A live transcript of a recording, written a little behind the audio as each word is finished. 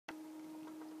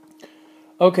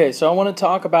Okay, so I want to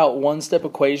talk about one-step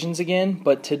equations again,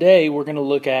 but today we're going to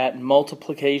look at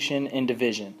multiplication and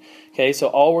division. Okay, so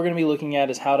all we're going to be looking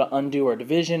at is how to undo our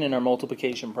division and our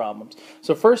multiplication problems.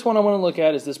 So first one I want to look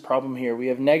at is this problem here. We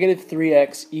have negative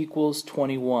 3x equals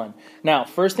 21. Now,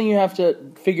 first thing you have to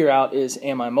figure out is,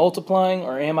 am I multiplying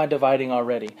or am I dividing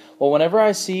already? Well, whenever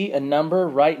I see a number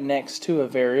right next to a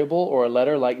variable or a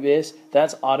letter like this,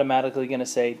 that's automatically going to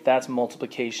say that's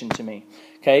multiplication to me.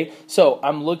 Okay, so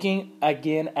I'm looking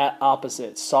again at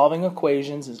opposites. Solving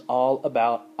equations is all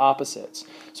about opposites.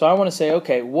 So I want to say,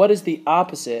 okay, what is the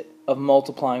opposite of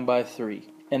multiplying by 3?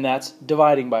 And that's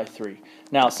dividing by 3.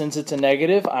 Now, since it's a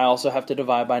negative, I also have to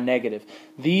divide by negative.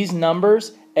 These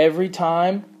numbers, every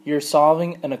time you're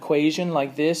solving an equation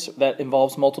like this that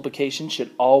involves multiplication, should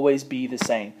always be the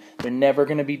same. They're never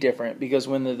going to be different, because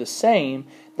when they're the same,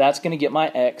 that's going to get my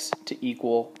x to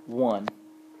equal 1.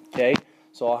 Okay?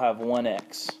 So I'll have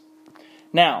 1x.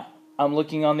 Now, I'm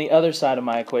looking on the other side of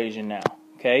my equation now.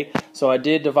 Okay, so I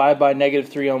did divide by negative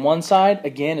 3 on one side.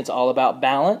 Again, it's all about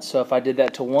balance. So if I did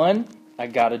that to one, I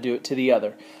got to do it to the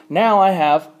other. Now I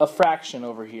have a fraction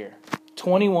over here.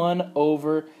 21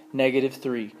 over negative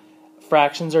 3.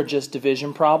 Fractions are just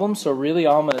division problems. So really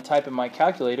all I'm going to type in my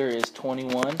calculator is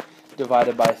 21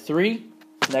 divided by 3.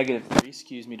 Negative 3,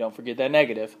 excuse me, don't forget that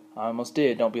negative. I almost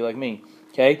did, don't be like me.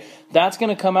 Okay, that's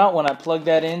going to come out when I plug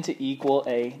that in to equal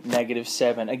a negative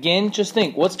 7. Again, just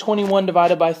think, what's 21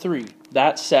 divided by 3?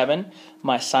 That's 7.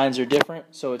 My signs are different,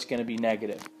 so it's going to be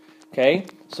negative. Okay,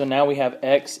 so now we have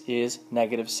x is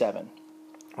negative 7.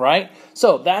 Right?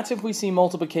 So that's if we see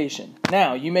multiplication.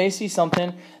 Now, you may see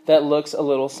something that looks a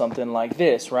little something like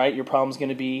this, right? Your problem's going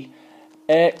to be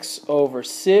x over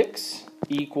 6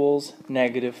 equals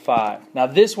negative 5. Now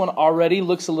this one already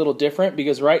looks a little different,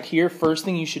 because right here, first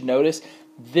thing you should notice,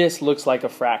 this looks like a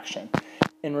fraction.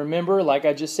 And remember, like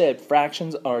I just said,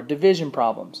 fractions are division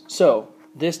problems. So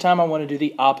this time I want to do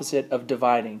the opposite of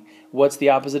dividing. What's the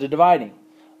opposite of dividing?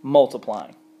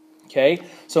 Multiplying. Okay,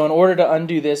 so in order to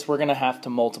undo this, we're going to have to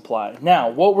multiply. Now,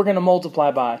 what we're going to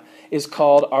multiply by is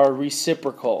called our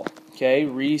reciprocal. Okay,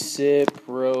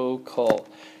 reciprocal.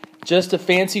 Just a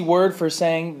fancy word for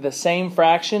saying the same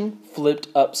fraction flipped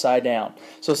upside down.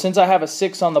 So since I have a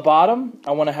 6 on the bottom,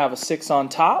 I want to have a 6 on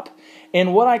top.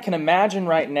 And what I can imagine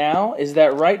right now is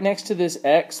that right next to this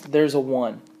x, there's a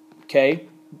 1. Okay?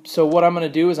 So what I'm going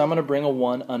to do is I'm going to bring a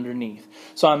 1 underneath.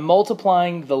 So I'm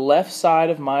multiplying the left side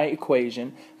of my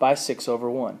equation by 6 over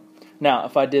 1. Now,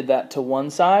 if I did that to one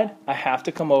side, I have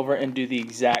to come over and do the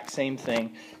exact same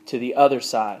thing to the other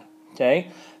side.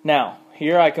 Okay? Now,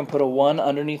 here I can put a 1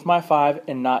 underneath my 5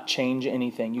 and not change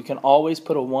anything. You can always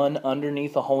put a 1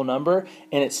 underneath a whole number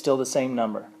and it's still the same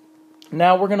number.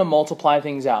 Now we're going to multiply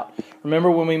things out. Remember,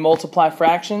 when we multiply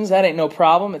fractions, that ain't no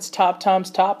problem. It's top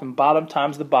times top and bottom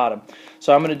times the bottom.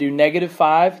 So I'm going to do negative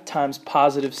 5 times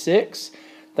positive 6.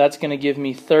 That's going to give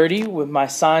me 30. With my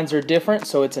signs are different,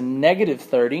 so it's a negative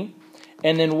 30.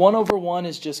 And then 1 over 1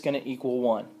 is just going to equal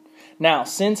 1. Now,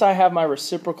 since I have my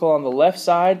reciprocal on the left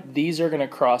side, these are going to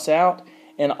cross out,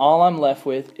 and all I'm left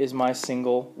with is my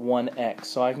single 1x.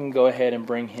 So I can go ahead and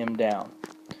bring him down.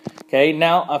 Okay,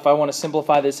 now if I want to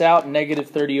simplify this out, negative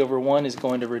 30 over 1 is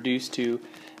going to reduce to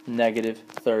negative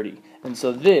 30. And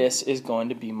so this is going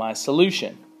to be my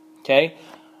solution. Okay,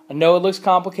 I know it looks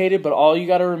complicated, but all you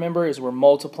got to remember is we're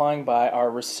multiplying by our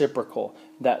reciprocal.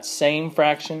 That same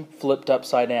fraction flipped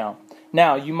upside down.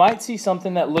 Now, you might see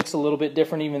something that looks a little bit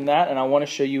different even that, and I want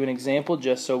to show you an example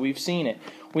just so we've seen it.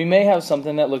 We may have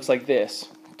something that looks like this.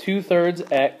 2/3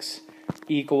 x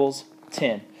equals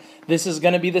 10. This is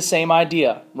going to be the same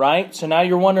idea, right? So now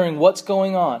you're wondering what's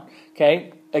going on.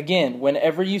 Okay, again,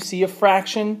 whenever you see a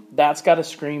fraction, that's got to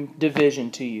scream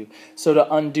division to you. So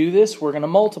to undo this, we're going to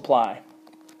multiply.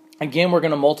 Again, we're going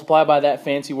to multiply by that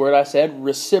fancy word I said,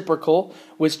 reciprocal,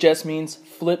 which just means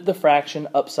flip the fraction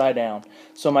upside down.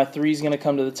 So my 3 is going to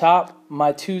come to the top,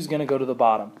 my 2 is going to go to the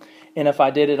bottom. And if I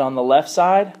did it on the left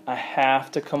side, I have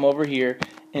to come over here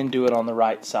and do it on the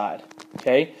right side.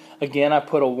 Okay? Again, I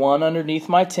put a 1 underneath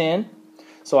my 10,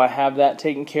 so I have that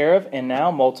taken care of. And now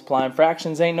multiplying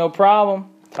fractions ain't no problem.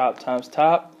 Top times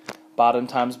top, bottom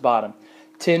times bottom.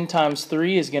 10 times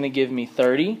 3 is going to give me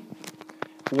 30.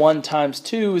 1 times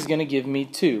 2 is going to give me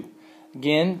 2.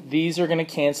 Again, these are going to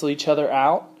cancel each other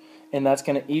out, and that's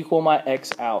going to equal my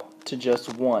x out to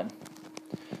just 1.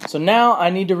 So now I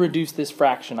need to reduce this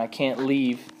fraction. I can't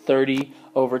leave 30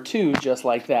 over 2 just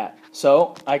like that.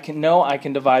 So I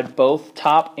can divide both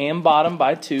top and bottom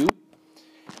by 2,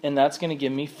 and that's going to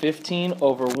give me 15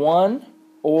 over 1,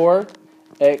 or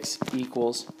x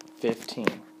equals 15.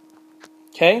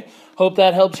 Okay? Hope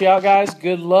that helps you out, guys.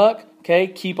 Good luck. Okay?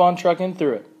 Keep on trucking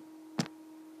through it.